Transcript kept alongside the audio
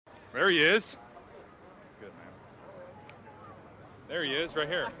There he is. Good, man. There he is, right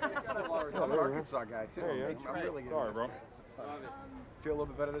here. I'm an Arkansas guy, too. There he is. I'm really good. Sorry, bro. Feel a little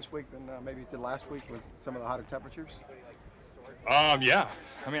bit better this week than maybe it did last week with some of the hotter temperatures? Yeah.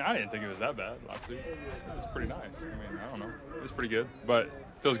 I mean, I didn't think it was that bad last week. It was pretty nice. I mean, I don't know. It was pretty good, but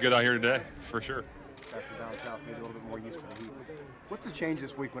feels good out here today, for sure. After down south, maybe a little bit more used to the heat. What's the change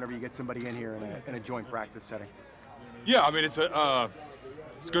this week whenever you get somebody in here in a joint practice setting? Yeah, I mean, it's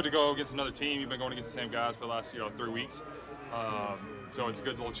good to go against another team. You've been going against the same guys for the last 3 weeks, so it's a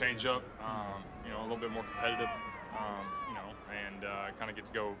good little change up. A little bit more competitive, and kind of get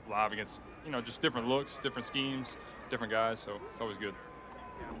to go live against just different looks, different schemes, different guys. So it's always good.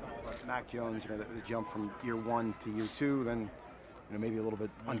 Mac Jones, the jump from year 1 to year 2, then maybe a little bit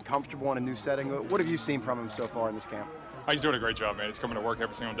uncomfortable in a new setting. What have you seen from him so far in this camp? He's doing a great job, man. He's coming to work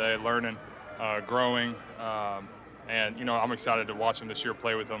every single day, learning, growing, and I'm excited to watch him this year,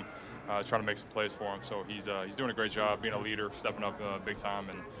 play with him, try to make some plays for him. So he's doing a great job being a leader, stepping up big time,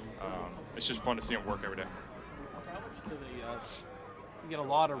 and it's just fun to see him work every day. How much do you get a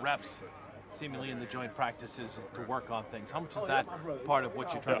lot of reps seemingly in the joint practices to work on things? How much is that part of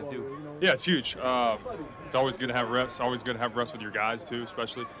what you're trying to do? Yeah, it's huge. It's always good to have reps. Always good to have reps with your guys too,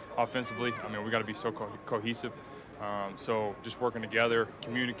 especially offensively. I mean, we got to be so cohesive. So just working together,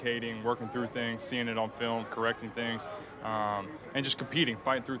 communicating, working through things, seeing it on film, correcting things, and just competing,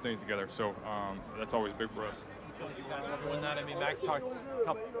 fighting through things together. So that's always big for us. You guys are doing that. I mean, Max talked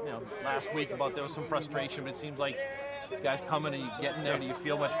last week about there was some frustration, but it seems like you guys coming and you getting there. Do you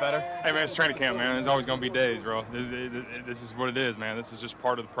feel much better? Hey, man, it's training camp, man. There's always going to be days, bro. This is what it is, man. This is just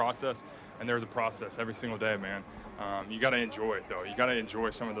part of the process, and there's a process every single day, man. You got to enjoy it, though. You got to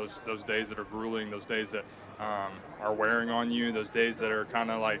enjoy some of those days that are grueling, those days that are wearing on you, those days that are kind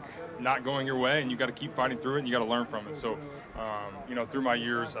of like not going your way, and you got to keep fighting through it, and you got to learn from it. So, through my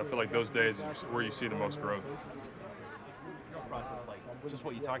years, I feel like those days is where you see the most growth. Process, like just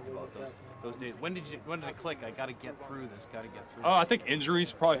what you talked about, those days. When did it click? I got to get through this. Got to get through. I think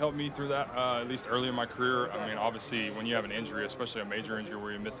injuries probably helped me through that. At least early in my career. I mean, obviously, when you have an injury, especially a major injury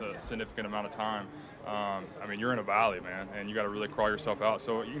where you miss a significant amount of time, I mean, you're in a valley, man, and you got to really crawl yourself out.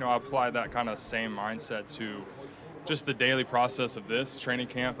 So, I applied that kind of same mindset to just the daily process of this training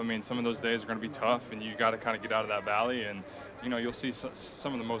camp. I mean, some of those days are going to be tough, and you got to kind of get out of that valley, and you'll see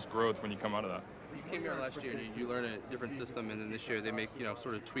some of the most growth when you come out of that. You came here last year and you learned a different system, and then this year they make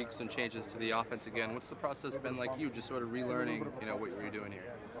sort of tweaks and changes to the offense again. What's the process been like? You just sort of relearning what you're doing here?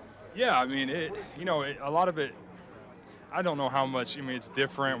 Yeah, I mean a lot of it. I don't know how much. I mean, it's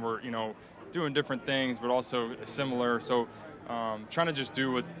different. We're doing different things, but also similar. So trying to just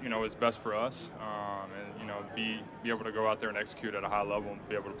do what is best for us, and be able to go out there and execute at a high level and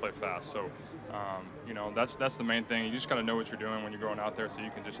be able to play fast. So that's the main thing. You just got to know what you're doing when you're going out there, so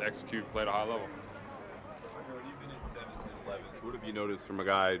you can just execute, play at a high level. You've been in 7th and 11th. What have you noticed from a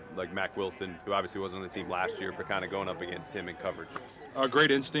guy like Mack Wilson, who obviously wasn't on the team last year, but kind of going up against him in coverage?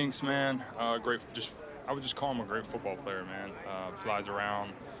 Great instincts, man. I would just call him a great football player, man. Flies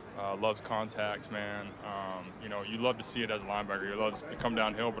around, loves contact, man. You love to see it as a linebacker. He loves to come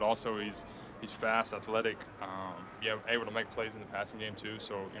downhill, but also he's fast, athletic, able to make plays in the passing game too.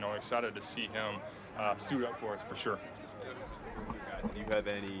 So excited to see him suit up for us for sure. Do you have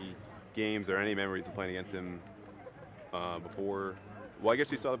any games or any memories of playing against him before? Well, I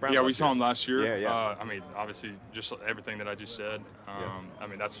guess you saw the Browns. Yeah, we saw him last year. Yeah. I mean, obviously, just everything that I just said. I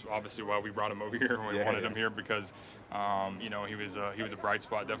mean, that's obviously why we brought him over here. We wanted him here because, he was a bright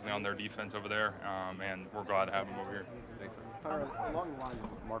spot definitely on their defense over there, and we're glad to have him over here. Thanks, sir. Along the line,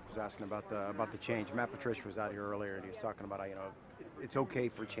 Mark was asking about the change. Matt Patricia was out here earlier, and he was talking about how it's okay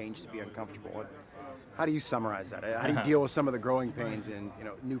for change to be uncomfortable. How do you summarize that? How do you deal with some of the growing pains in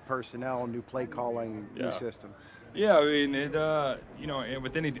new personnel, new play calling, new system? Yeah, I mean,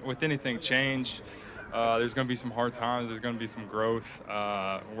 with anything change, there's going to be some hard times. There's going to be some growth,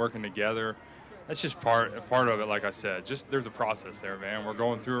 working together. That's just part of it. Like I said, just there's a process there, man. We're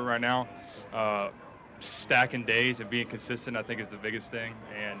going through it right now. Stacking days and being consistent, I think, is the biggest thing,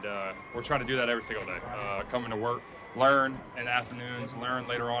 and we're trying to do that every single day. Coming to work, learn in the afternoons, learn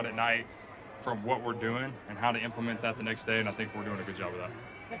later on at night from what we're doing and how to implement that the next day, and I think we're doing a good job of that.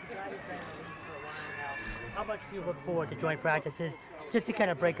 How much do you look forward to joint practices just to kind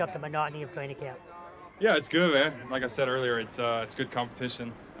of break up the monotony of training camp? Yeah, it's good, man. Like I said earlier, it's good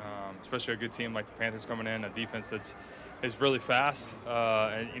competition, especially a good team like the Panthers coming in, a defense that's is really fast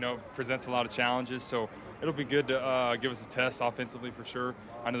and presents a lot of challenges. So it'll be good to give us a test offensively for sure.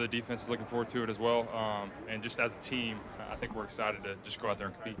 I know the defense is looking forward to it as well. And just as a team, I think we're excited to just go out there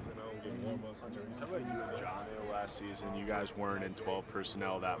and compete. Somebody used John last season. You guys weren't in 12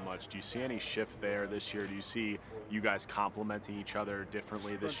 personnel that much. Do you see any shift there this year? Do you see you guys complementing each other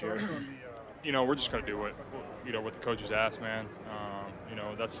differently this year? You know, we're just going to do what the coaches ask, man. You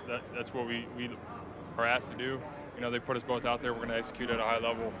know, that's what we are asked to do. You know, they put us both out there. We're going to execute at a high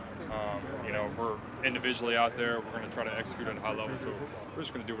level. You know, if we're individually out there, we're going to try to execute at a high level. So we're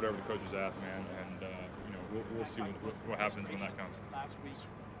just going to do whatever the coaches ask, man. And you know, we'll see what happens when that comes.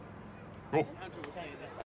 Cool.